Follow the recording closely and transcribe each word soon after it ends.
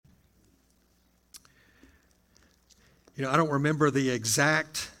I don't remember the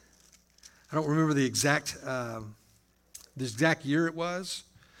exact year it was,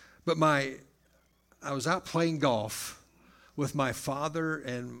 but I was out playing golf with my father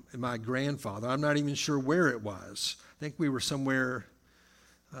and my grandfather. I'm not even sure where it was. I think we were somewhere,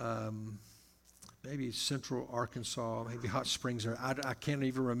 maybe central Arkansas, maybe Hot Springs. I can't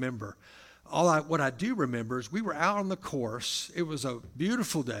even remember. What I do remember is we were out on the course. It was a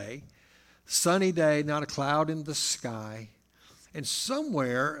beautiful day, sunny day, not a cloud in the sky. And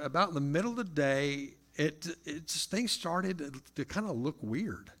somewhere about in the middle of the day, things started to kind of look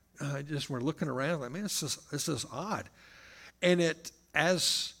weird. Just we're looking around like, man, this is odd. And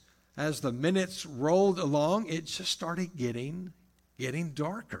as the minutes rolled along, it just started getting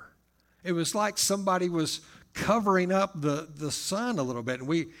darker. It was like somebody was covering up the sun a little bit. And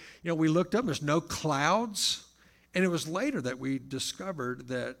we looked up, there's no clouds. And it was later that we discovered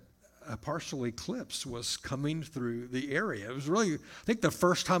that a partial eclipse was coming through the area. It was really, I think, the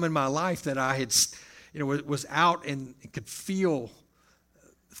first time in my life that I had, was out and could feel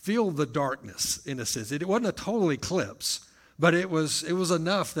the darkness in a sense. It wasn't a total eclipse, but it was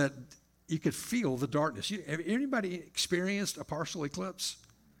enough that you could feel the darkness. Have anybody experienced a partial eclipse?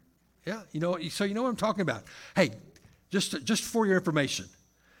 Yeah, so you know what I'm talking about. Hey, just for your information,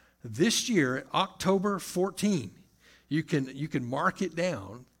 this year, October 14, you can mark it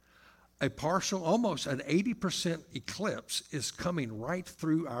down. A partial, almost an 80% eclipse is coming right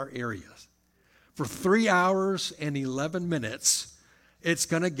through our area. For 3 hours and 11 minutes, it's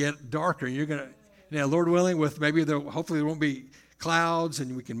going to get darker. You're going to, Lord willing, with hopefully there won't be clouds,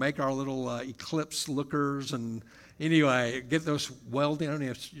 and we can make our little eclipse lookers. And anyway, get those welding. I don't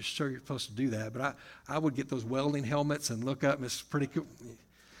know if you're sure you're supposed to do that, but I would get those welding helmets and look up. And it's pretty cool.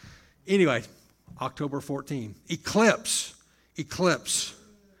 Anyway, October 14, eclipse.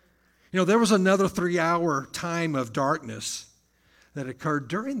 There was another 3-hour time of darkness that occurred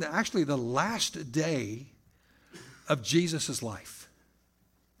during the last day of Jesus' life.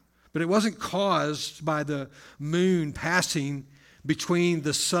 But it wasn't caused by the moon passing between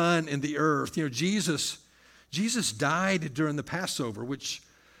the sun and the earth. Jesus died during the Passover, which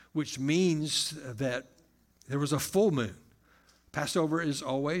means that there was a full moon. Passover is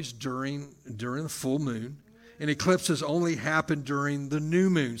always during the full moon. And eclipses only happened during the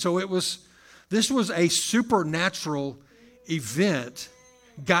new moon. So this was a supernatural event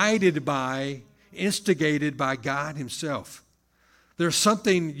instigated by God himself. There's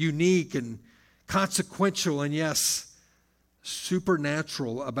something unique and consequential and, yes,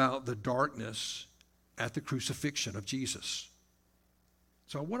 supernatural about the darkness at the crucifixion of Jesus.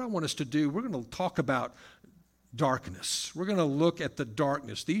 So what I want us to do, we're going to talk about darkness. We're going to look at the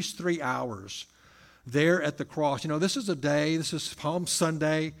darkness, these 3 hours there at the cross. This is Palm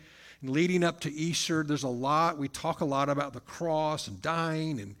Sunday, and leading up to Easter, we talk a lot about the cross and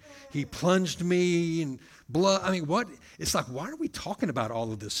dying, and he plunged me and blood. It's like, why are we talking about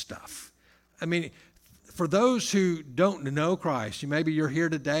all of this stuff? For those who don't know Christ, maybe you're here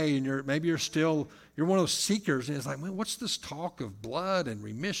today and you're one of those seekers, and it's like, man, what's this talk of blood and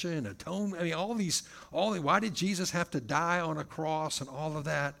remission, atonement? Why did Jesus have to die on a cross and all of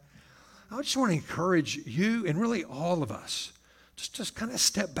that? I just want to encourage you and really all of us, just kind of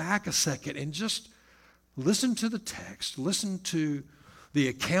step back a second and just listen to the text, listen to the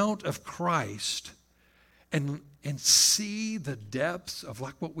account of Christ, and see the depths of,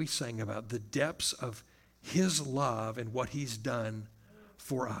 like what we sang about, the depths of his love and what he's done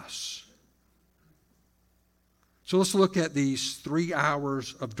for us. So let's look at these 3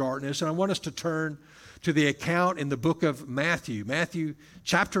 hours of darkness, and I want us to turn to the account in the book of Matthew. Matthew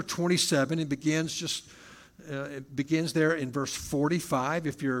chapter 27, it begins there in verse 45.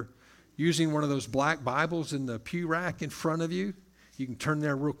 If you're using one of those black Bibles in the pew rack in front of you, you can turn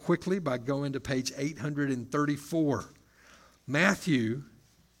there real quickly by going to page 834. Matthew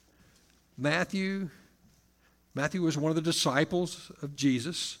was one of the disciples of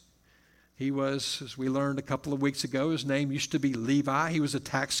Jesus. He was, as we learned a couple of weeks ago, his name used to be Levi. He was a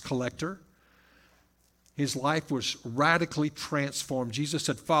tax collector. His life was radically transformed. Jesus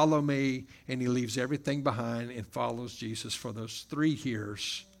said, "Follow me," and he leaves everything behind and follows Jesus for those 3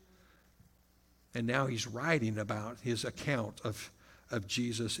 years. And now he's writing about his account of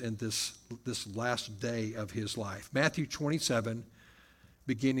Jesus in this last day of his life. Matthew 27,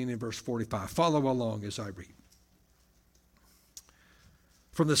 beginning in verse 45. Follow along as I read.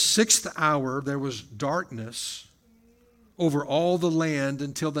 From the 6th hour there was darkness over all the land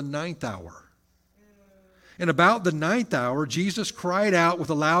until the 9th hour. And about the 9th hour, Jesus cried out with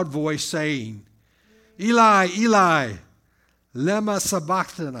a loud voice, saying, "Eli, Eli, lema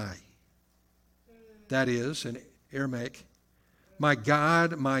sabachthani." That is, Aramaic. My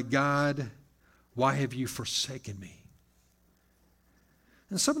God, why have you forsaken me?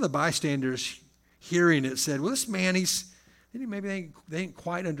 And some of the bystanders hearing it said, well, this man, maybe they didn't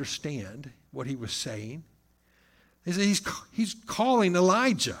quite understand what he was saying. They said, he's calling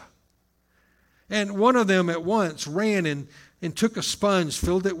Elijah. And one of them at once ran and took a sponge,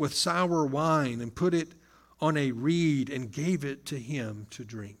 filled it with sour wine, and put it on a reed and gave it to him to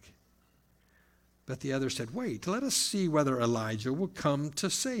drink. But the other said, wait, let us see whether Elijah will come to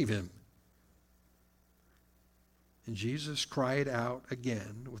save him. And Jesus cried out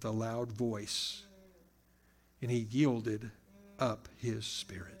again with a loud voice, and he yielded up his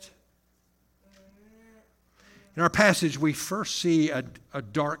spirit. In our passage, we first see a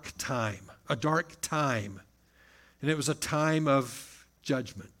dark time, and it was a time of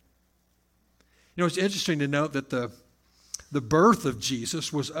judgment. You know, it's interesting to note that the birth of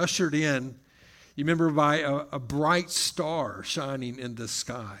Jesus was ushered in, you remember, by a bright star shining in the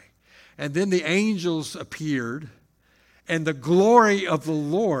sky. And then the angels appeared, and the glory of the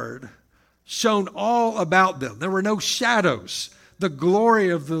Lord shone all about them. There were no shadows. The glory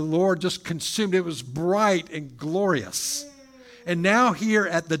of the Lord just consumed. It was bright and glorious. And now here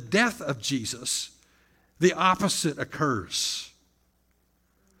at the death of Jesus, the opposite occurs.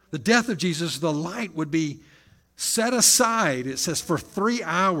 The death of Jesus, the light would be set aside, it says, for 3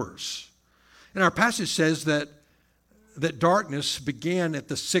 hours. And our passage says that darkness began at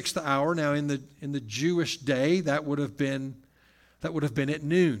the 6th hour. Now in the Jewish day, that would have been at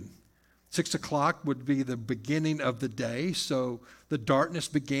noon. 6 o'clock would be the beginning of the day. So the darkness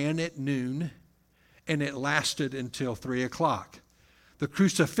began at noon and it lasted until 3 o'clock. The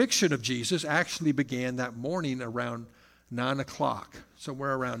crucifixion of Jesus actually began that morning around 9 o'clock,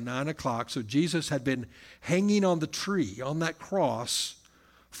 somewhere around 9 o'clock. So Jesus had been hanging on the tree, on that cross,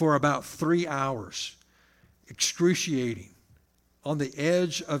 for about 3 hours, excruciating, on the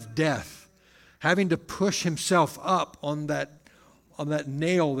edge of death, having to push himself up on that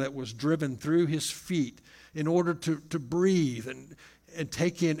nail that was driven through his feet in order to breathe and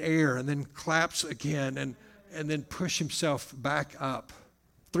take in air, and then collapse again and then push himself back up.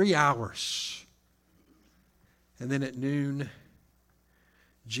 3 hours. And then at noon,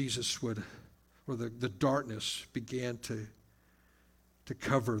 the darkness began to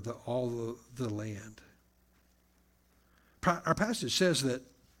cover all the land. Our passage says that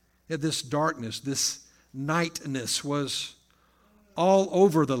this darkness, this nightness was all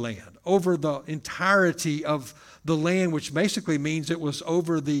over the land, over the entirety of the land, which basically means it was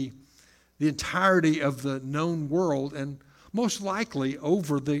over the entirety of the known world, and most likely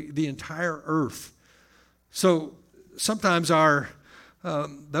over the entire earth. So sometimes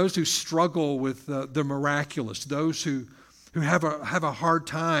those who struggle with the miraculous, those who have a hard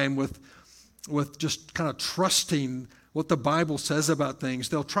time with just kind of trusting what the Bible says about things,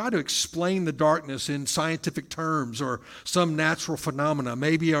 they'll try to explain the darkness in scientific terms or some natural phenomena.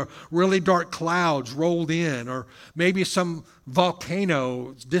 Maybe a really dark clouds rolled in, or maybe some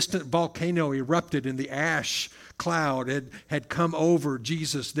distant volcano erupted and the ash cloud had come over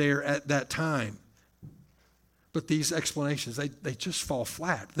Jesus there at that time. But these explanations, they just fall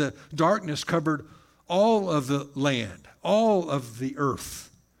flat. The darkness covered all of the land, all of the earth.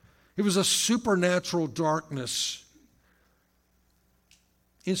 It was a supernatural darkness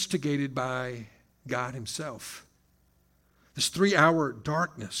instigated by God himself. This 3-hour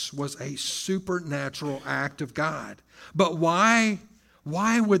darkness was a supernatural act of God. But why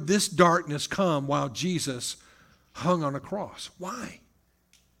would this darkness come while Jesus hung on a cross? Why?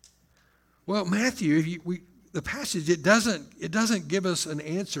 Well, Matthew, the passage, it doesn't give us an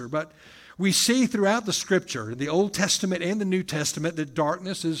answer, but we see throughout the Scripture, in the Old Testament and the New Testament, that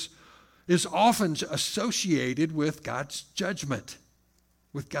darkness is often associated with God's judgment.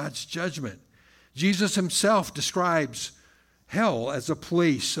 Jesus himself describes hell as a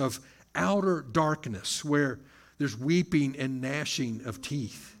place of outer darkness where there's weeping and gnashing of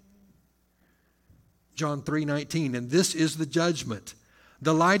teeth. John 3:19, and this is the judgment.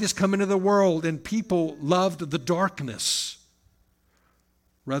 The light has come into the world, and people loved the darkness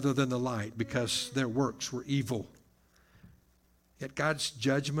rather than the light because their works were evil. Yet God's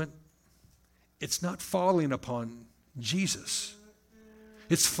judgment, it's not falling upon Jesus.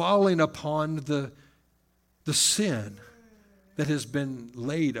 It's falling upon the sin that has been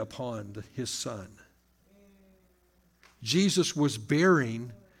laid upon his Son. Jesus was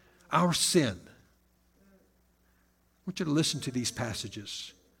bearing our sin. I want you to listen to these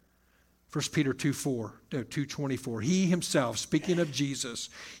passages. 1 Peter 2:24. He himself, speaking of Jesus,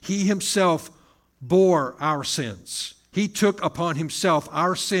 he himself bore our sins He took upon himself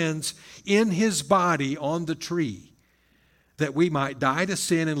our sins in his body on the tree, that we might die to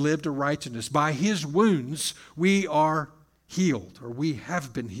sin and live to righteousness. By his wounds we are healed, or we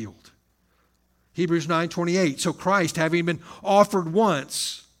have been healed. Hebrews 9:28. So Christ, having been offered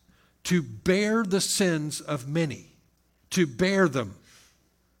once to bear the sins of many, to bear them,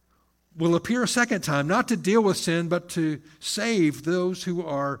 will appear a second time, not to deal with sin, but to save those who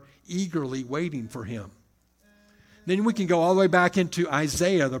are eagerly waiting for him. Then we can go all the way back into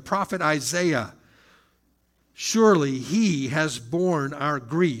Isaiah, the prophet Isaiah. Surely he has borne our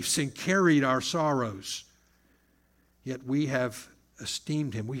griefs and carried our sorrows. Yet we have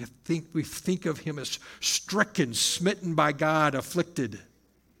esteemed him. We think of him as stricken, smitten by God, afflicted.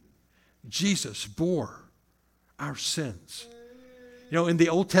 Jesus bore our sins. You know, in the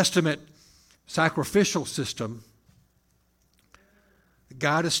Old Testament sacrificial system,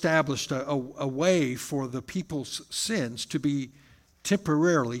 God established a way for the people's sins to be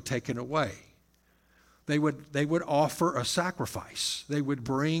temporarily taken away. They would offer a sacrifice. They would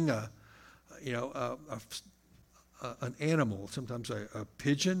bring an animal, sometimes a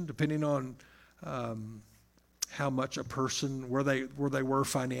pigeon, depending on how much a person, where they were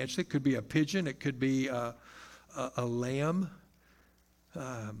financially. It could be a pigeon. It could be a lamb.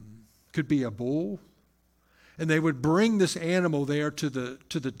 Could be a bull. And they would bring this animal there to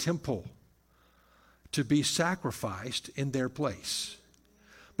the temple to be sacrificed in their place.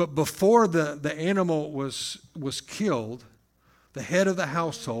 But before the animal was killed, the head of the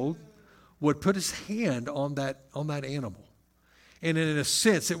household would put his hand on that animal. And in a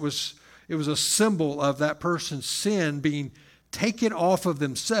sense, it was a symbol of that person's sin being taken off of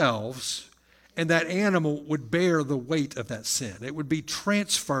themselves, and that animal would bear the weight of that sin. It would be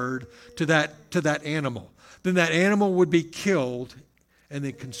transferred to that animal. Then that animal would be killed and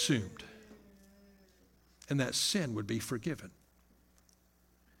then consumed. And that sin would be forgiven.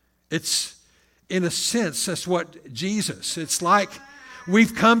 It's, in a sense, that's what Jesus, it's like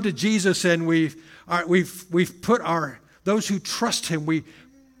we've come to Jesus and we've put those who trust him, we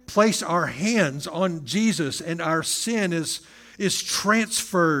place our hands on Jesus, and our sin is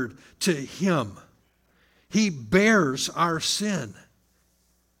transferred to him. He bears our sin.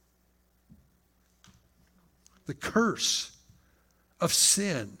 The curse of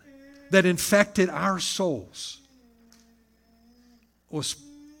sin that infected our souls was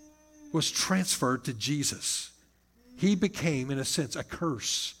transferred to Jesus. He became, in a sense, a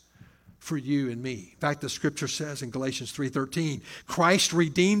curse for you and me. In fact, the scripture says in Galatians 3:13, Christ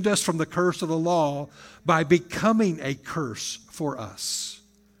redeemed us from the curse of the law by becoming a curse for us.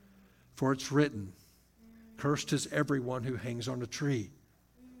 For it's written, cursed is everyone who hangs on a tree.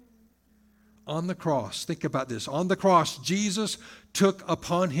 On the cross, think about this. On the cross, Jesus took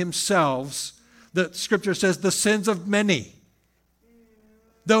upon himself, the scripture says, the sins of many.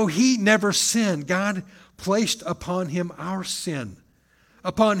 Though he never sinned, God placed upon him our sin.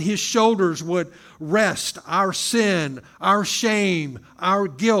 Upon his shoulders would rest our sin, our shame, our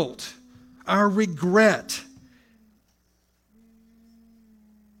guilt, our regret.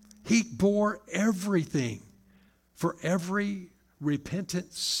 He bore everything for every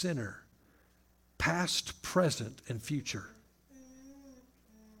repentant sinner, past, present, and future.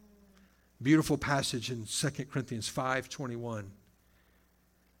 Beautiful passage in 2 Corinthians 5:21.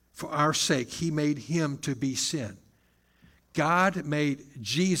 For our sake, he made him to be sin. God made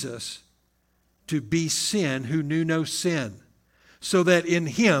Jesus to be sin who knew no sin, so that in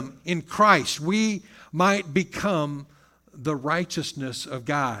him, in Christ, we might become the righteousness of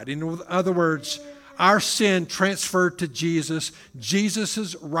God. In other words, our sin transferred to Jesus,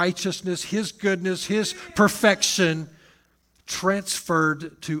 Jesus' righteousness, his goodness, his perfection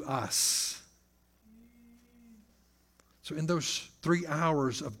transferred to us. So in those 3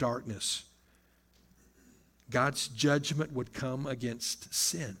 hours of darkness, God's judgment would come against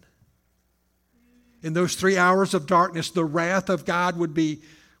sin. In those 3 hours of darkness, the wrath of God would be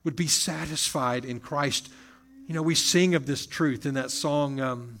satisfied in Christ. You know, we sing of this truth in that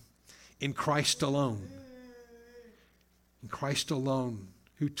song, In Christ Alone. In Christ alone,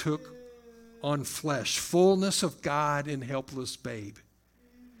 who took on flesh, fullness of God in helpless babe.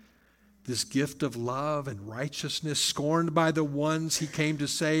 This gift of love and righteousness, scorned by the ones he came to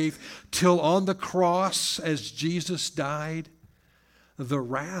save, till on the cross, as Jesus died, the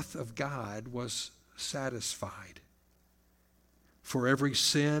wrath of God was satisfied. For every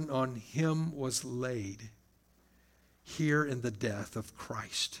sin on him was laid. Here in the death of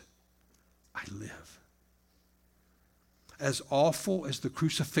Christ, I live. As awful as the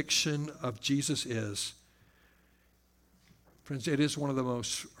crucifixion of Jesus is, friends, it is one of the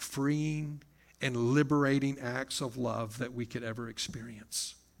most freeing and liberating acts of love that we could ever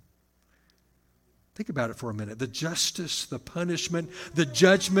experience. Think about it for a minute. The justice, the punishment, the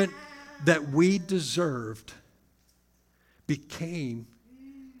judgment that we deserved became,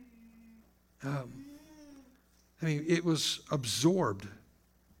 it was absorbed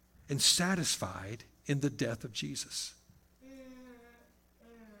and satisfied in the death of Jesus.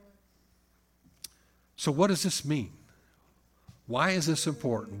 So what does this mean? Why is this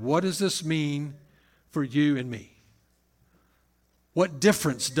important? What does this mean for you and me? What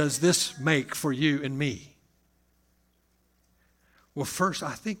difference does this make for you and me? Well, first,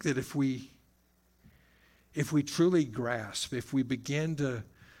 I think that if we truly grasp, if we begin to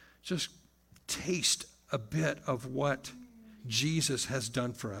just taste a bit of what Jesus has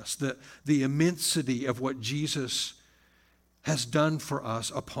done for us, the immensity of what Jesus has done for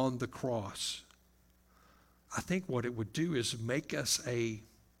us upon the cross, I think what it would do is make us an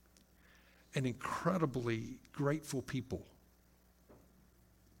incredibly grateful people.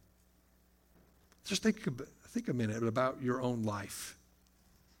 Just think a minute about your own life.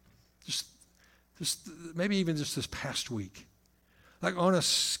 Just maybe even just this past week. Like on a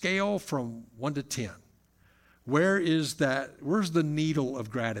scale from 1 to 10, where's the needle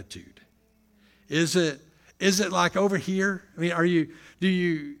of gratitude? Is it like over here? I mean, do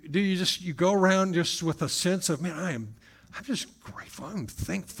you just go around just with a sense of, man, I'm just grateful, I'm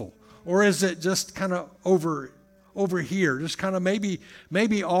thankful? Or is it just kind of over here, just kind of maybe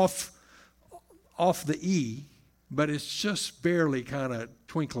off the E, but it's just barely kind of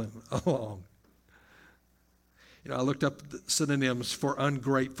twinkling along? I looked up the synonyms for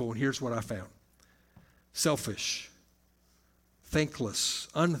ungrateful, and here's what I found. Selfish, thankless,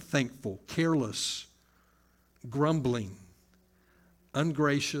 unthankful, careless, grumbling,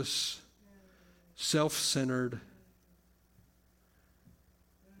 ungracious, self-centered,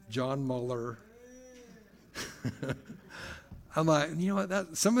 John Mueller. I'm like, you know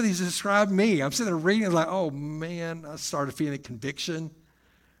what? Some of these describe me. I'm sitting there reading, like, oh man, I started feeling conviction.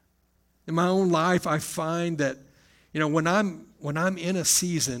 In my own life, I find that, when I'm in a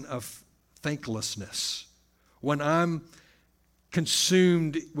season of thanklessness, when I'm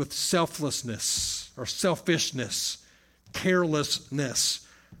consumed with selflessness or selfishness, carelessness,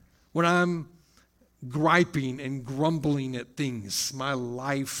 when I'm griping and grumbling at things, my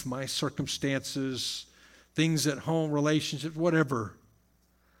life, my circumstances, things at home, relationships, whatever,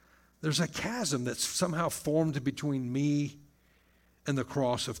 there's a chasm that's somehow formed between me and the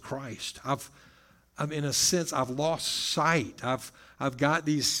cross of Christ. In a sense, I've lost sight. I've got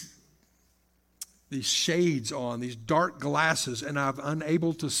these shades on, these dark glasses, and I'm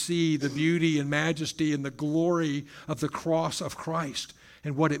unable to see the beauty and majesty and the glory of the cross of Christ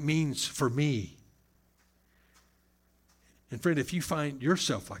and what it means for me. And friend, if you find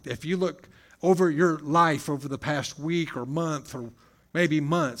yourself like that, if you look over your life over the past week or month or maybe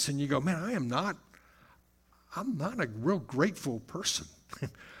months, and you go, man, I'm not a real grateful person.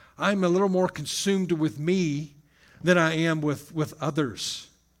 I'm a little more consumed with me than I am with others.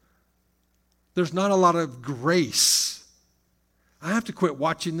 There's not a lot of grace. I have to quit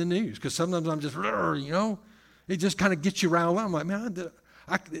watching the news because sometimes I'm just, it just kind of gets you riled up. I'm like, man,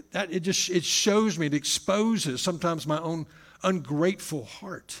 it shows me, it exposes sometimes my own ungrateful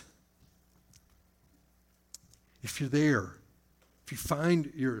heart. If you're there, if you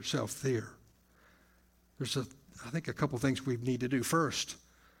find yourself there, there's I think a couple things we need to do. First,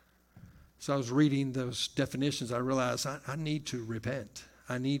 as I was reading those definitions, I realized I need to repent.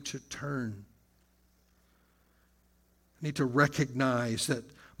 I need to turn. I need to recognize that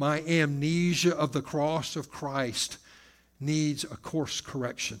my amnesia of the cross of Christ needs a course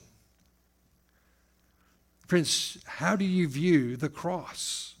correction. Friends, how do you view the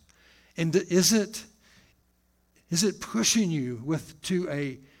cross? And is it pushing you to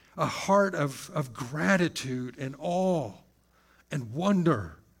a heart of gratitude and awe and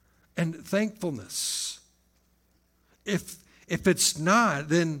wonder and thankfulness? If it's not,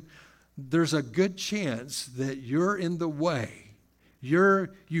 then there's a good chance that you're in the way.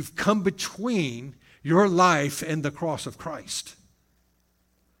 You've come between your life and the cross of Christ.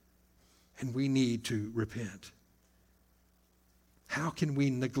 And we need to repent. How can we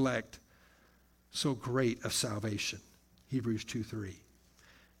neglect so great a salvation? Hebrews 2:3.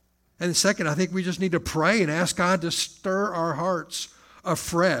 And second, I think we just need to pray and ask God to stir our hearts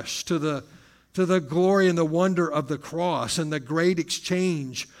afresh to the glory and the wonder of the cross and the great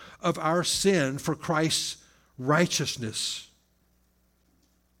exchange of our sin for Christ's righteousness.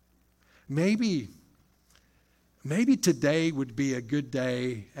 Maybe today would be a good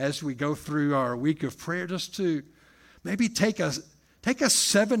day as we go through our week of prayer just to maybe take a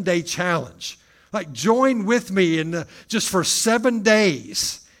 7-day challenge. Like join with me in just for 7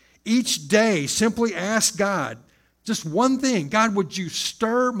 days. Each day, simply ask God just one thing. God, would you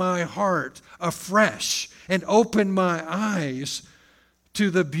stir my heart afresh and open my eyes to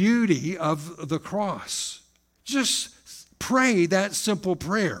the beauty of the cross? Just pray that simple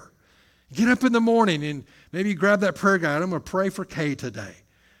prayer. Get up in the morning and maybe grab that prayer guide. I'm going to pray for Kay today.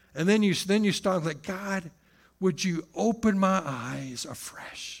 And then you start like, God, would you open my eyes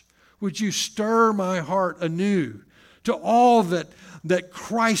afresh? Would you stir my heart anew to all that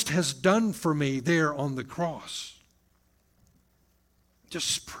Christ has done for me there on the cross?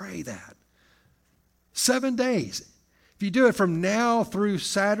 Just pray that. 7 days. If you do it from now through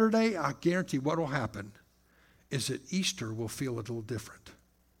Saturday, I guarantee what will happen is that Easter will feel a little different.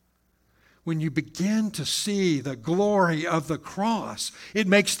 When you begin to see the glory of the cross, it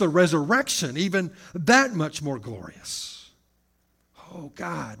makes the resurrection even that much more glorious. Oh,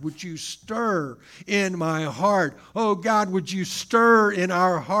 God, would you stir in my heart? Oh, God, would you stir in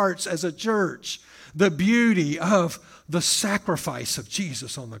our hearts as a church the beauty of the sacrifice of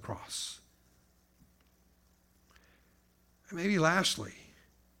Jesus on the cross? And maybe lastly,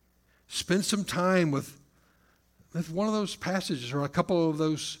 spend some time with one of those passages or a couple of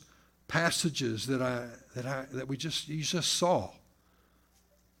those passages that you just saw.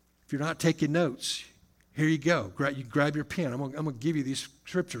 If you're not taking notes, here you go. You grab your pen. I'm going to give you these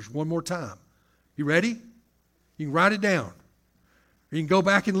scriptures one more time. You ready? You can write it down. Or you can go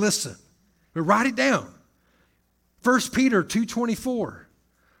back and listen. But write it down. 1 Peter 2:24.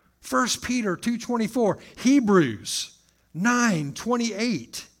 1 Peter 2:24. Hebrews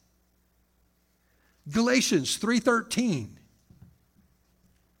 9:28. Galatians 3:13.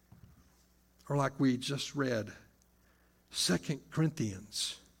 Or like we just read, 2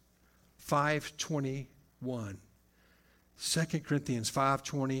 Corinthians 5:21. 2 Corinthians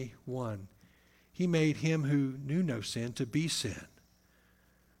 5:21. He made him who knew no sin to be sin,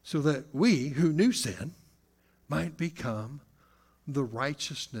 so that we who knew sin might become the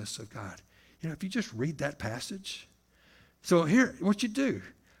righteousness of God. You know, if you just read that passage. So here, what you do,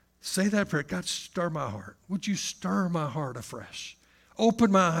 say that prayer. God, stir my heart. Would you stir my heart afresh?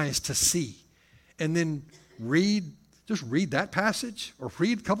 Open my eyes to see. And then just read that passage or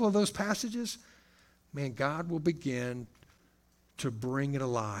read a couple of those passages. Man, God will begin to bring it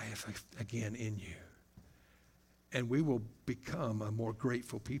alive again in you. And we will become a more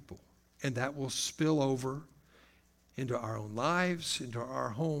grateful people. And that will spill over into our own lives, into our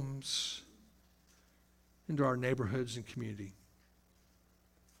homes, into our neighborhoods and community.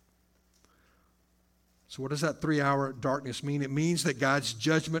 So what does that 3-hour darkness mean? It means that God's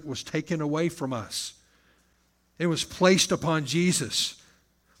judgment was taken away from us. It was placed upon Jesus.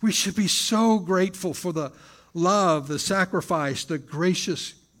 We should be so grateful for the love, the sacrifice, the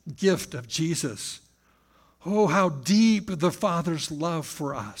gracious gift of Jesus. Oh, how deep the Father's love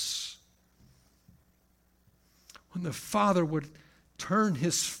for us. When the Father would turn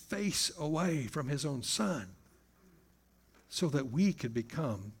his face away from his own Son so that we could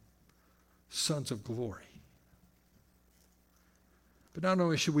become sons of glory. But not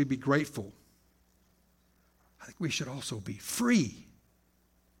only should we be grateful, I think we should also be free.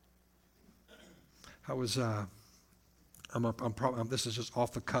 This is just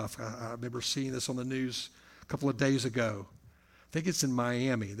off the cuff. I remember seeing this on the news a couple of days ago. I think it's in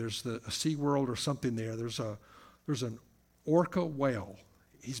Miami. There's a SeaWorld or something there. There's an orca whale.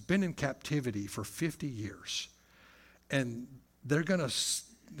 He's been in captivity for 50 years. And they're going to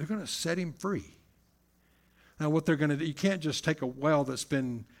set him free. Now what they're going to do, you can't just take a whale that's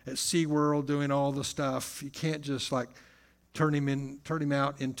been at SeaWorld doing all the stuff. You can't just like turn him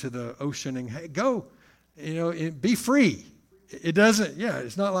out into the ocean and hey, go, be free. It doesn't,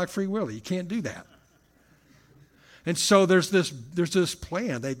 it's not like Free Willy. You can't do that. And so there's this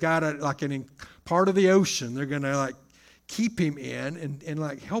plan. They've got in part of the ocean. They're going to keep him in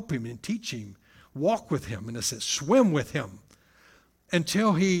and help him and teach him, walk with him, in a sense, swim with him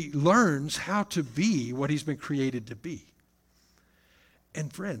until he learns how to be what he's been created to be.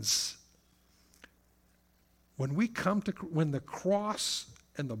 And friends, when the cross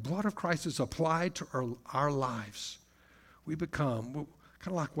and the blood of Christ is applied to our lives, we become kind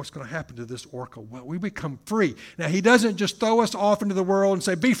of like what's going to happen to this orca. Well, we become free. Now, he doesn't just throw us off into the world and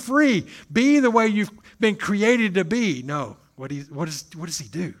say, be free, be the way you've been created to be. No, what does he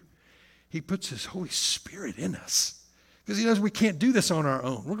do? He puts his Holy Spirit in us because he knows we can't do this on our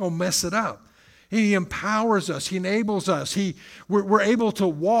own. We're going to mess it up. He empowers us. He enables us. We're able to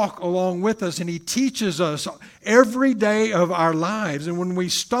walk along with us, and he teaches us every day of our lives. And when we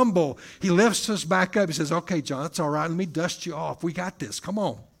stumble, he lifts us back up. He says, okay, John, it's all right. Let me dust you off. We got this. Come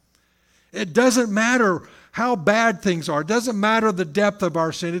on. It doesn't matter how bad things are. It doesn't matter the depth of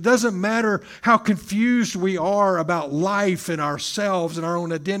our sin. It doesn't matter how confused we are about life and ourselves and our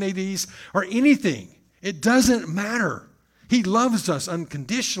own identities or anything. It doesn't matter. He loves us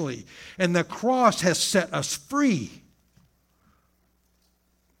unconditionally, and the cross has set us free.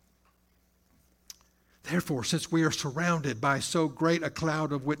 Therefore, since we are surrounded by so great a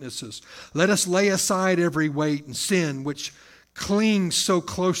cloud of witnesses, let us lay aside every weight and sin which clings so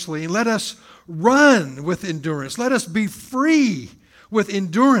closely, and let us run with endurance. Let us be free with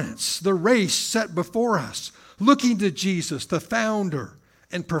endurance the race set before us, looking to Jesus, the founder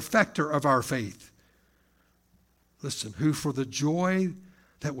and perfecter of our faith. Listen, who for the joy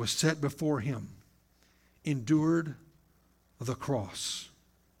that was set before him endured the cross,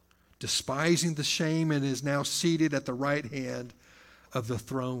 despising the shame, and is now seated at the right hand of the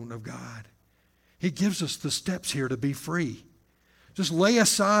throne of God. He gives us the steps here to be free. Just lay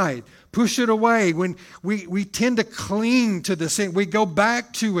aside, push it away. When we tend to cling to the sin, we go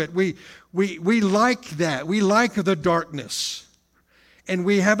back to it. We like that. We like the darkness. And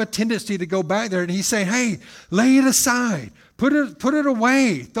we have a tendency to go back there. And he's saying, hey, lay it aside. Put it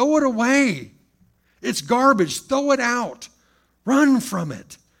away. Throw it away. It's garbage. Throw it out. Run from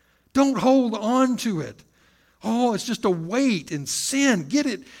it. Don't hold on to it. Oh, it's just a weight and sin. Get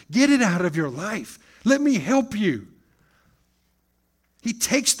it out of your life. Let me help you. He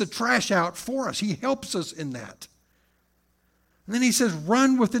takes the trash out for us. He helps us in that. And then he says,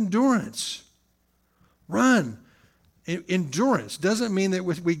 run with endurance. Run. Endurance doesn't mean that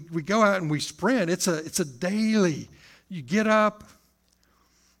we go out and we sprint. It's a daily. You get up,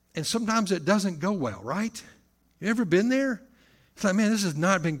 and sometimes it doesn't go well, right? You ever been there? It's like, man, this has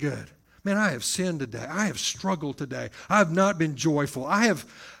not been good. Man, I have sinned today. I have struggled today. I have not been joyful. I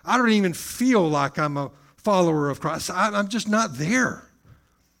don't even feel like I'm a follower of Christ. I'm just not there.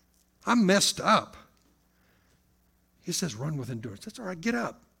 I'm messed up. He says, run with endurance. That's all right. Get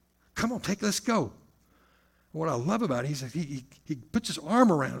up. Come on, let's go. What I love about it, he puts his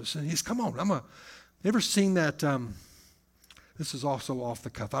arm around us and he's, come on. Ever seen that? This is also off the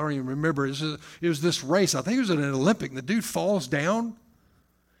cuff. I don't even remember. It was this race. I think it was at an Olympic. And the dude falls down,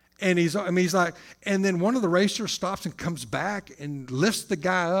 and he's like, and then one of the racers stops and comes back and lifts the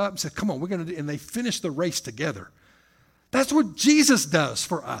guy up and says, "Come on, we're going to do." And they finish the race together. That's what Jesus does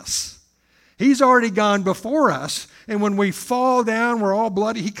for us. He's already gone before us, and when we fall down, we're all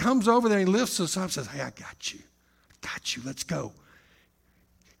bloody. He comes over there and he lifts us up and says, "Hey, I got you. Let's go.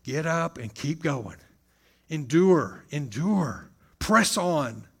 Get up and keep going. Endure. Press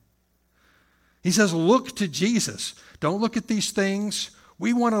on." He says, look to Jesus. Don't look at these things.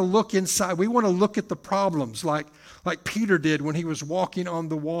 We want to look inside. We want to look at the problems like Peter did when he was walking on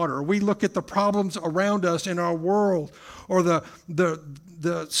the water. We look at the problems around us in our world, or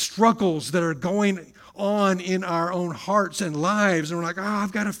the struggles that are going on in our own hearts and lives. And we're like,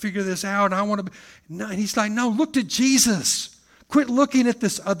 I've got to figure this out. And I want to. No, and he's like, no, look to Jesus. Quit looking at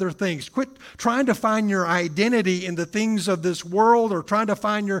this other things. Quit trying to find your identity in the things of this world, or trying to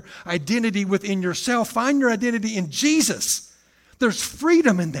find your identity within yourself. Find your identity in Jesus. There's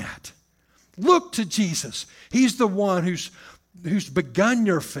freedom in that. Look to Jesus. He's the one who's begun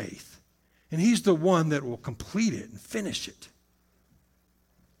your faith, and he's the one that will complete it and finish it.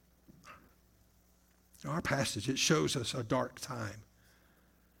 Our passage, it shows us a dark time.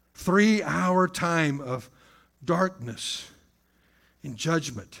 3-hour time of darkness in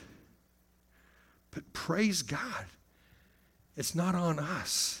judgment. But praise God, it's not on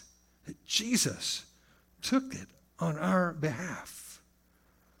us. That Jesus took it on our behalf.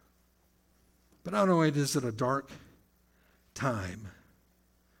 But not only is it a dark time,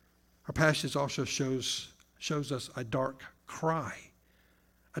 our passage also shows us a dark cry.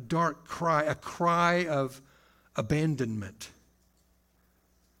 A dark cry, a cry of abandonment.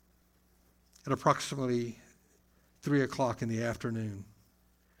 At approximately 3 o'clock in the afternoon,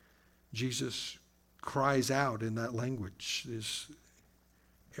 Jesus cries out in that language, this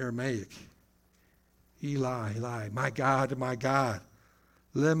Aramaic, "Eli, Eli, my God,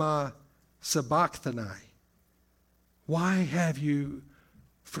 lema sabachthani. Why have you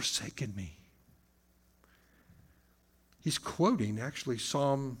forsaken me?" He's quoting actually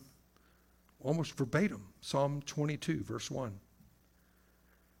Psalm, almost verbatim, Psalm 22, verse 1.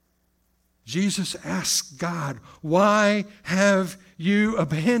 Jesus asks God, "Why have you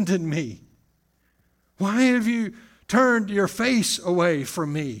abandoned me? Why have you turned your face away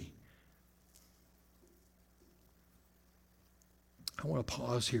from me?" I want to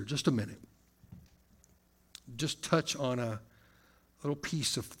pause here just a minute. Just touch on a little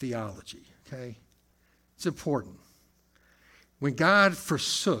piece of theology, okay? It's important. When God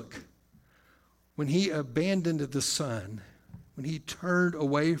forsook when he abandoned the Son, when he turned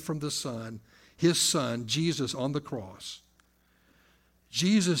away from the Son, his Son, Jesus, on the cross,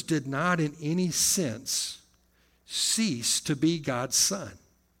 Jesus did not in any sense cease to be God's Son.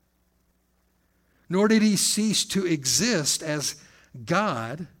 Nor did he cease to exist as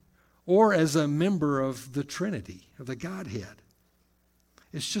God or as a member of the Trinity, of the Godhead.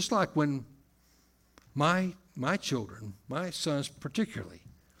 It's just like when my children, my sons particularly,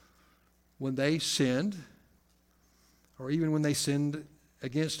 when they sinned, or even when they sinned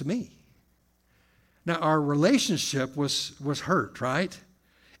against me. Now, our relationship was hurt, right?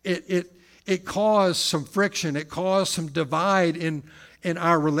 It caused some friction. It caused some divide in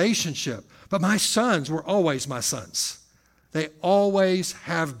our relationship. But my sons were always my sons. They always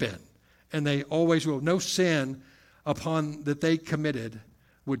have been, and they always will. No sin upon that they committed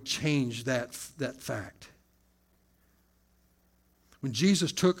would change that fact. When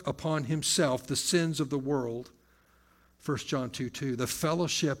Jesus took upon himself the sins of the world, 1 John 2:2, the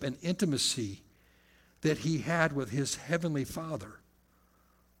fellowship and intimacy that he had with his heavenly Father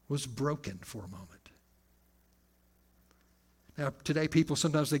was broken for a moment. Now, today people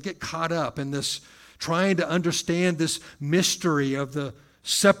sometimes they get caught up in this trying to understand this mystery of the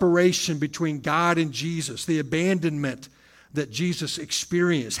separation between God and Jesus, the abandonment that Jesus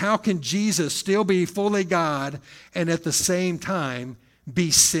experienced. How can Jesus still be fully God and at the same time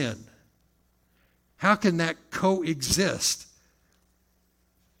be sin? How can that coexist?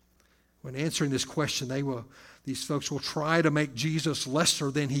 When answering this question, these folks will try to make Jesus lesser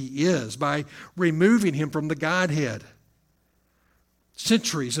than he is by removing him from the Godhead.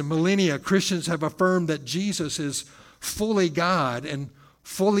 Centuries and millennia, Christians have affirmed that Jesus is fully God and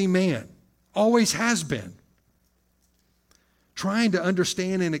fully man, always has been. Trying to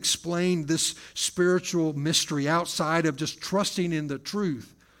understand and explain this spiritual mystery outside of just trusting in the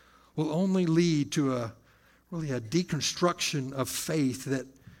truth will only lead to a deconstruction of faith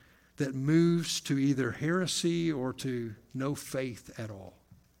that moves to either heresy or to no faith at all.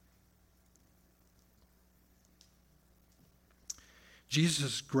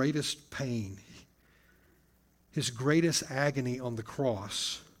 Jesus' greatest pain, his greatest agony on the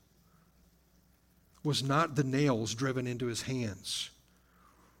cross, was not the nails driven into his hands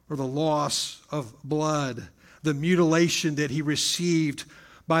or the loss of blood, the mutilation that he received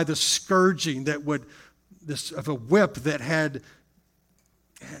by the scourging of a whip that had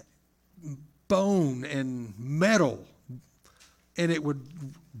bone and metal, and it would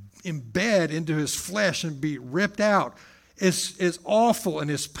embed into his flesh and be ripped out. Is awful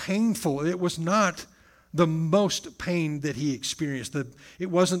and is painful. It was not the most pain that he experienced. It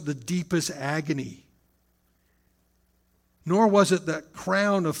wasn't the deepest agony. Nor was it that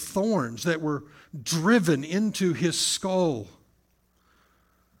crown of thorns that were driven into his skull.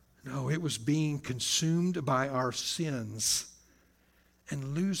 No, it was being consumed by our sins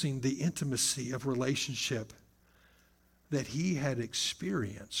and losing the intimacy of relationship that he had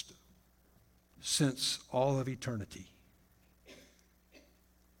experienced since all of eternity.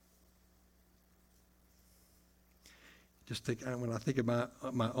 Just think, when I think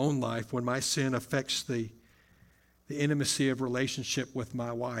about my own life, when my sin affects the intimacy of relationship with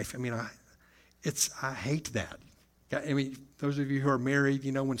my wife, I hate that. I mean, those of you who are married,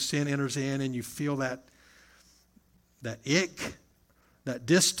 when sin enters in and you feel that ick, that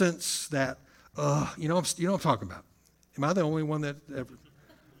distance, that you know what I'm talking about. Am I the only one that ever?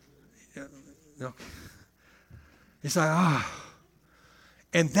 No. It's like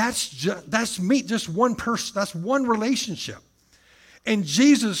and that's me, just one person. That's one relationship. And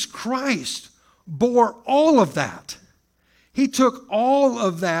Jesus Christ bore all of that. He took all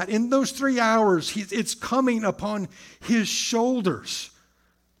of that in those 3 hours. It's coming upon his shoulders.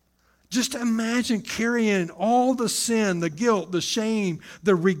 Just imagine carrying all the sin, the guilt, the shame,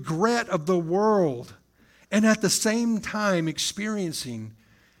 the regret of the world, and at the same time experiencing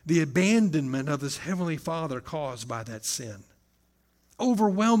the abandonment of his heavenly Father caused by that sin.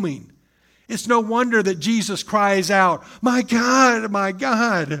 Overwhelming. It's no wonder that Jesus cries out, my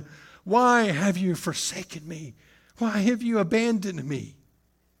God, why have you forsaken me? Why have you abandoned me?"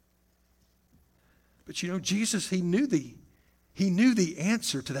 But Jesus, he knew the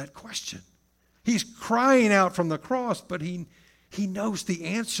answer to that question. He's crying out from the cross, but he knows the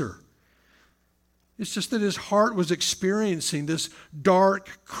answer. It's just that his heart was experiencing this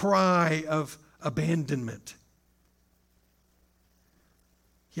dark cry of abandonment.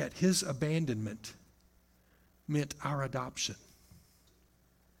 Yet his abandonment meant our adoption.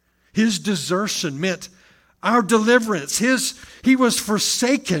 His desertion meant our deliverance. He was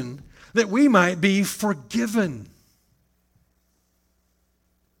forsaken that we might be forgiven.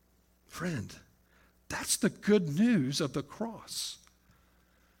 Friend, That's the good news of the cross.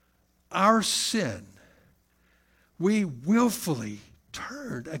 Our sin, we willfully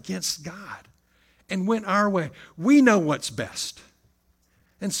turned against God and went our way. We know what's best.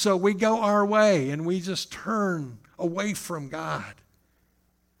 And so we go our way and we just turn away from God.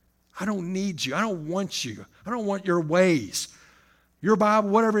 I don't need you. I don't want you. I don't want your ways. Your Bible,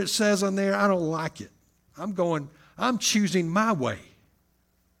 whatever it says on there, I don't like it. I'm choosing my way.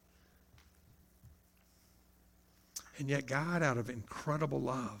 And yet God, out of incredible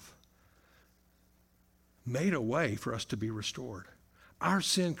love, made a way for us to be restored. Our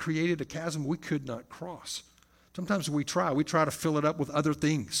sin created a chasm we could not cross. Sometimes we try to fill it up with other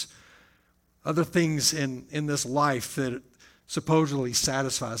things in this life that supposedly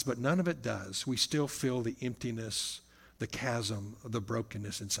satisfies, but none of it does. We still feel the emptiness, the chasm, the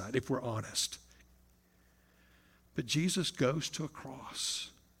brokenness inside, if we're honest. But Jesus goes to a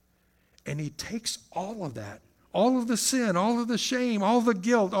cross, and he takes all of that, all of the sin, all of the shame, all the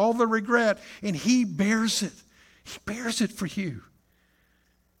guilt, all the regret, and he bears it. He bears it for you.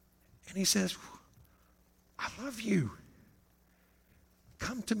 And he says, I love you.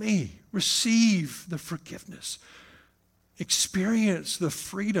 Come to me. Receive the forgiveness. Experience the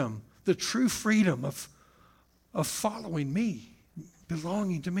freedom, the true freedom of following me,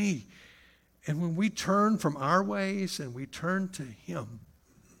 belonging to me. And when we turn from our ways and we turn to him,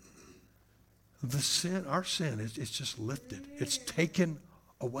 our sin is just lifted. It's taken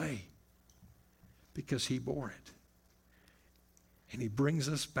away because he bore it. And he brings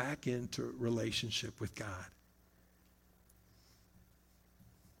us back into relationship with God.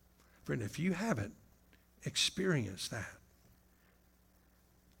 Friend, if you haven't experienced that,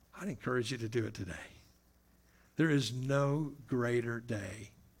 I'd encourage you to do it today. There is no greater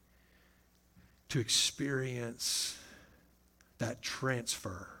day to experience that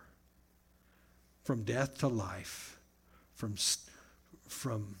transfer from death to life, from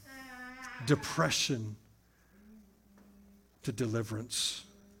depression to deliverance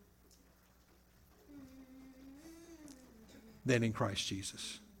than in Christ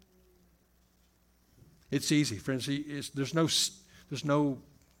Jesus. It's easy, friends. There's no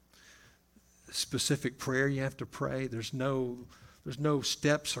specific prayer you have to pray. There's no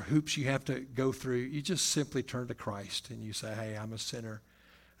steps or hoops you have to go through. You just simply turn to Christ and you say, hey, I'm a sinner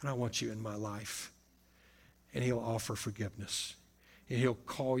and I want you in my life. And he'll offer forgiveness. And he'll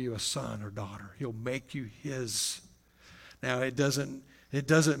call you a son or daughter. He'll make you his. Now, it doesn't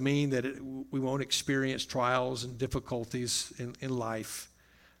mean that we won't experience trials and difficulties in life.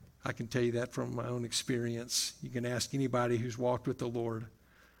 I can tell you that from my own experience. You can ask anybody who's walked with the Lord.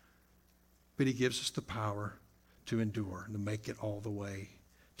 But he gives us the power to endure and to make it all the way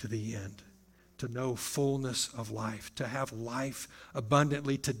to the end, to know fullness of life, to have life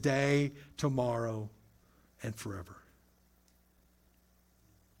abundantly today, tomorrow, and forever.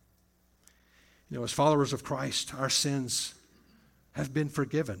 You know, as followers of Christ, our sins have been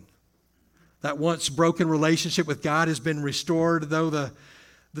forgiven. That once broken relationship with God has been restored, though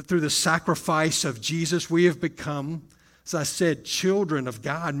through the sacrifice of Jesus, we have become, as I said, children of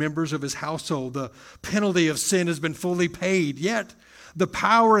God, members of his household. The penalty of sin has been fully paid, yet the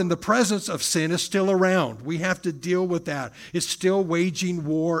power and the presence of sin is still around. We have to deal with that. It's still waging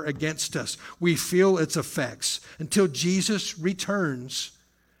war against us. We feel its effects. Until Jesus returns,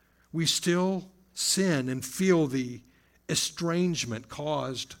 we still sin and feel the estrangement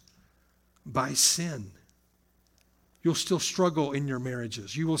caused by sin. You'll still struggle in your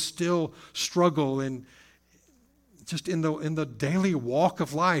marriages. You will still struggle in the daily walk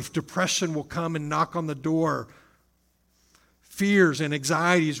of life. Depression will come and knock on the door. Fears and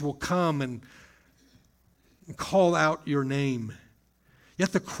anxieties will come and call out your name.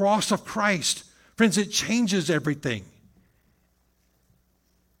 Yet the cross of Christ, friends, it changes everything.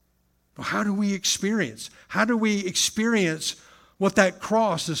 Well, how do we experience? How do we experience what that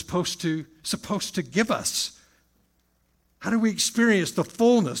cross is supposed to give us? How do we experience the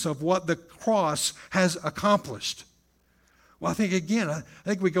fullness of what the cross has accomplished? Well, I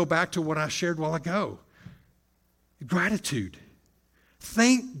think we go back to what I shared a while ago. Gratitude.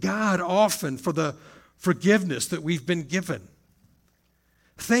 Thank God often for the forgiveness that we've been given.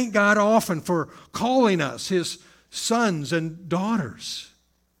 Thank God often for calling us his sons and daughters.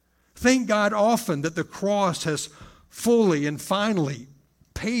 Thank God often that the cross has fully and finally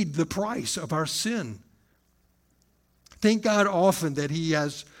paid the price of our sin. Thank God often that he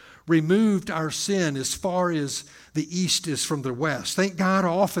has removed our sin as far as the east is from the west. Thank God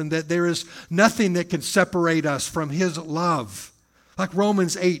often that there is nothing that can separate us from his love. Like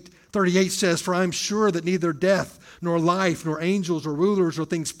Romans 8:38 says, for I am sure that neither death nor life nor angels or rulers or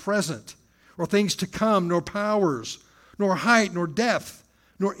things present or things to come, nor powers, nor height, nor depth,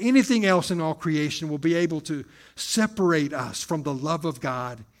 nor anything else in all creation will be able to separate us from the love of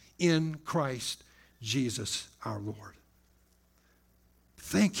God in Christ Jesus our Lord.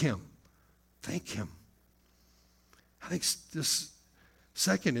 Thank Him. Thank Him. I think this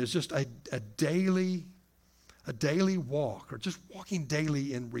second is just a daily walk, or just walking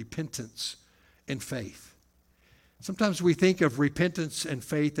daily in repentance and faith. Sometimes we think of repentance and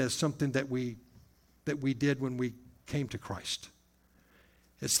faith as something that we did when we came to Christ.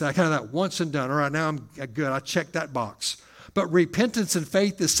 It's that kind of that once and done. All right, now I'm good. I checked that box. But repentance and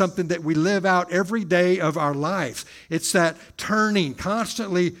faith is something that we live out every day of our lives. It's that turning,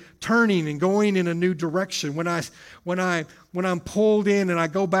 constantly turning and going in a new direction. When I'm pulled in and I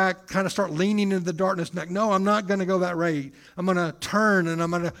go back, kind of start leaning into the darkness, like, no, I'm not going to go that way. I'm going to turn and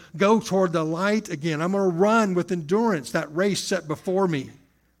I'm going to go toward the light again. I'm going to run with endurance that race set before me.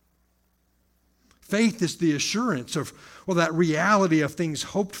 Faith is the assurance of, or that reality of things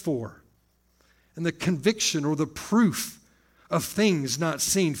hoped for, and the conviction or the proof of things not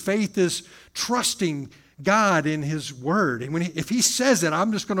seen. Faith is trusting God in His Word. And if He says it,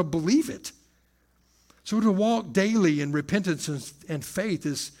 I'm just going to believe it. So to walk daily in repentance and faith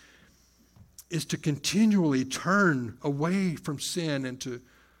is to continually turn away from sin and to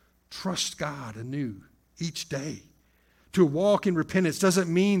trust God anew each day. To walk in repentance doesn't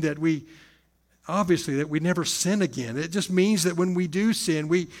mean that we never sin again. It just means that when we do sin,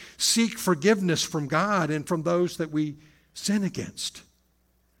 we seek forgiveness from God and from those that we sin against.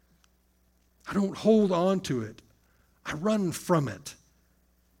 I don't hold on to it. I run from it.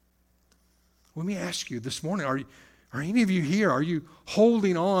 Let me ask you this morning, are any of you here, are you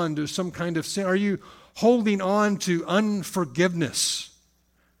holding on to some kind of sin? Are you holding on to unforgiveness?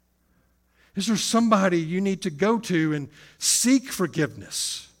 Is there somebody you need to go to and seek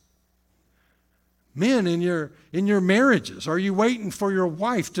forgiveness? Men, in your marriages, are you waiting for your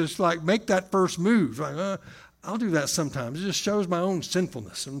wife to make that first move? I'll do that sometimes. It just shows my own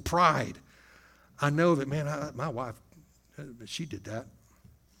sinfulness and pride. I know that, my wife, she did that.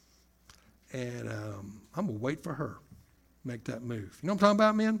 And I'm going to wait for her to make that move. You know what I'm talking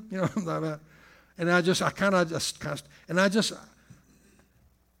about, men? You know what I'm talking about? And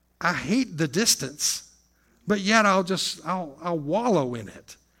I hate the distance, but yet I'll wallow in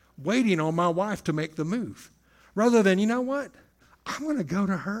it, waiting on my wife to make the move. Rather than, you know what? I'm going to go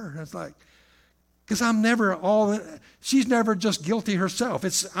to her. And it's like, because she's never just guilty herself.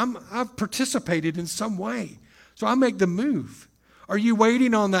 I've participated in some way. So I make the move. Are you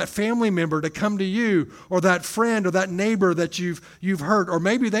waiting on that family member to come to you, or that friend or that neighbor that you've hurt, or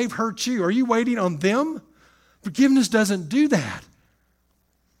maybe they've hurt you? Are you waiting on them? Forgiveness doesn't do that.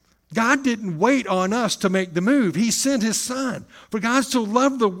 God didn't wait on us to make the move. He sent His Son. For God so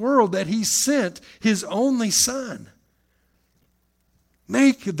loved the world that He sent His only Son.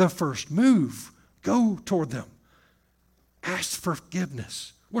 Make the first move. Go toward them. Ask for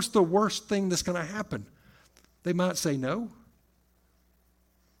forgiveness. What's the worst thing that's going to happen? They might say no.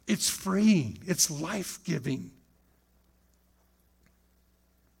 It's freeing. It's life-giving.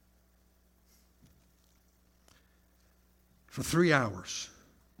 For 3 hours,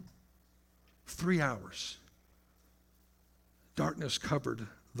 darkness covered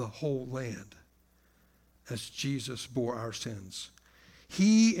the whole land as Jesus bore our sins.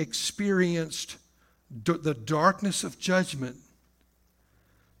 He experienced the darkness of judgment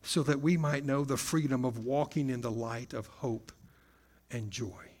so that we might know the freedom of walking in the light of hope and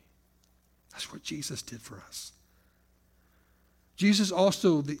joy. That's what Jesus did for us. Jesus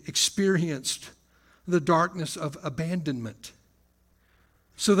also experienced the darkness of abandonment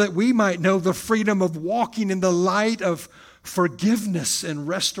so that we might know the freedom of walking in the light of forgiveness and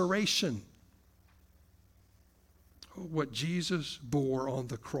restoration. What Jesus bore on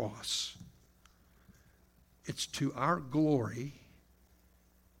the cross, it's to our glory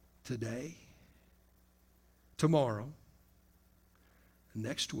today, tomorrow,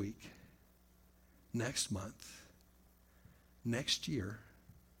 next week, next month, next year,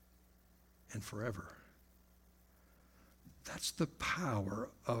 and forever. That's the power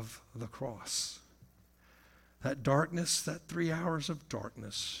of the cross. That darkness, that 3 hours of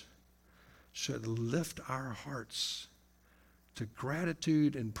darkness, should lift our hearts to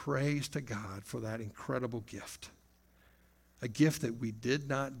gratitude and praise to God for that incredible gift. A gift that we did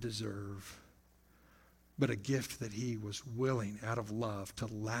not deserve, but a gift that He was willing, out of love, to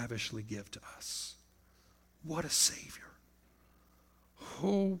lavishly give to us. What a Savior.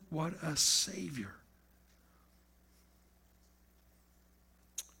 Oh, what a Savior.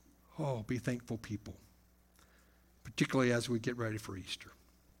 Oh, be thankful people, particularly as we get ready for Easter.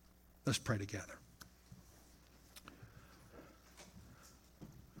 Let's pray together.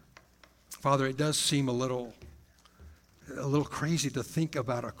 Father, it does seem a little crazy to think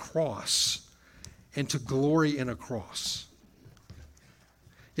about a cross and to glory in a cross.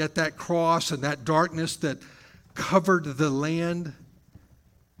 Yet that cross and that darkness that covered the land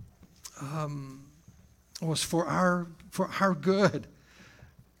was for our good.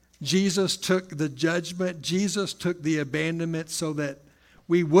 Jesus took the judgment. Jesus took the abandonment so that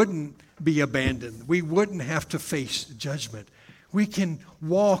we wouldn't be abandoned. We wouldn't have to face judgment. We can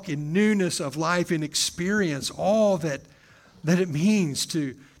walk in newness of life and experience all that it means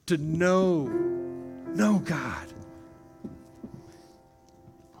to know God.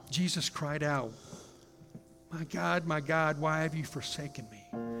 Jesus cried out, my God, why have you forsaken me?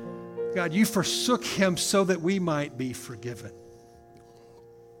 God, you forsook him so that we might be forgiven.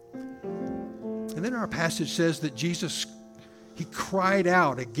 And then our passage says that Jesus, he cried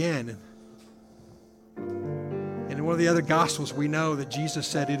out again. And in one of the other Gospels, we know that Jesus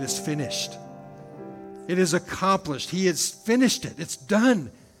said, it is finished. It is accomplished. He has finished it. It's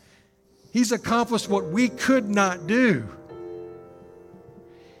done. He's accomplished what we could not do.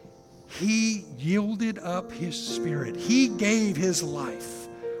 He yielded up his spirit. He gave his life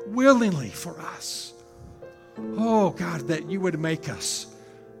willingly for us. Oh, God, that you would make us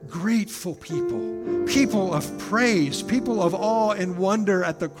grateful people, people of praise, people of awe and wonder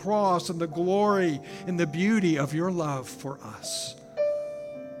at the cross and the glory and the beauty of your love for us.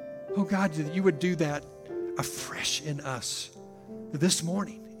 Oh, God, that you would do that afresh in us this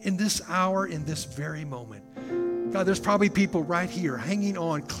morning, in this hour, in this very moment. God, there's probably people right here hanging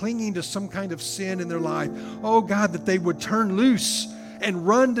on, clinging to some kind of sin in their life. Oh, God, that they would turn loose and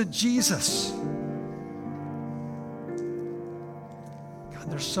run to Jesus. God,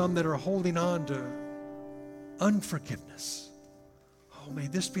 there's some that are holding on to unforgiveness. Oh, may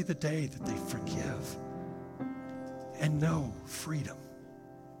this be the day that they forgive and know freedom.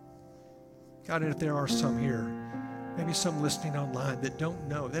 God, and if there are some here, maybe some listening online that don't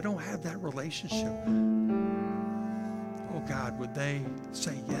know, they don't have that relationship. Oh, God, would they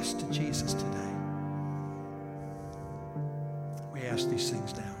say yes to Jesus today? We ask these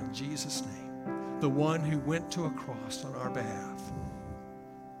things now in Jesus' name, the one who went to a cross on our behalf.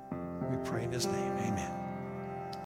 We pray in his name. Amen.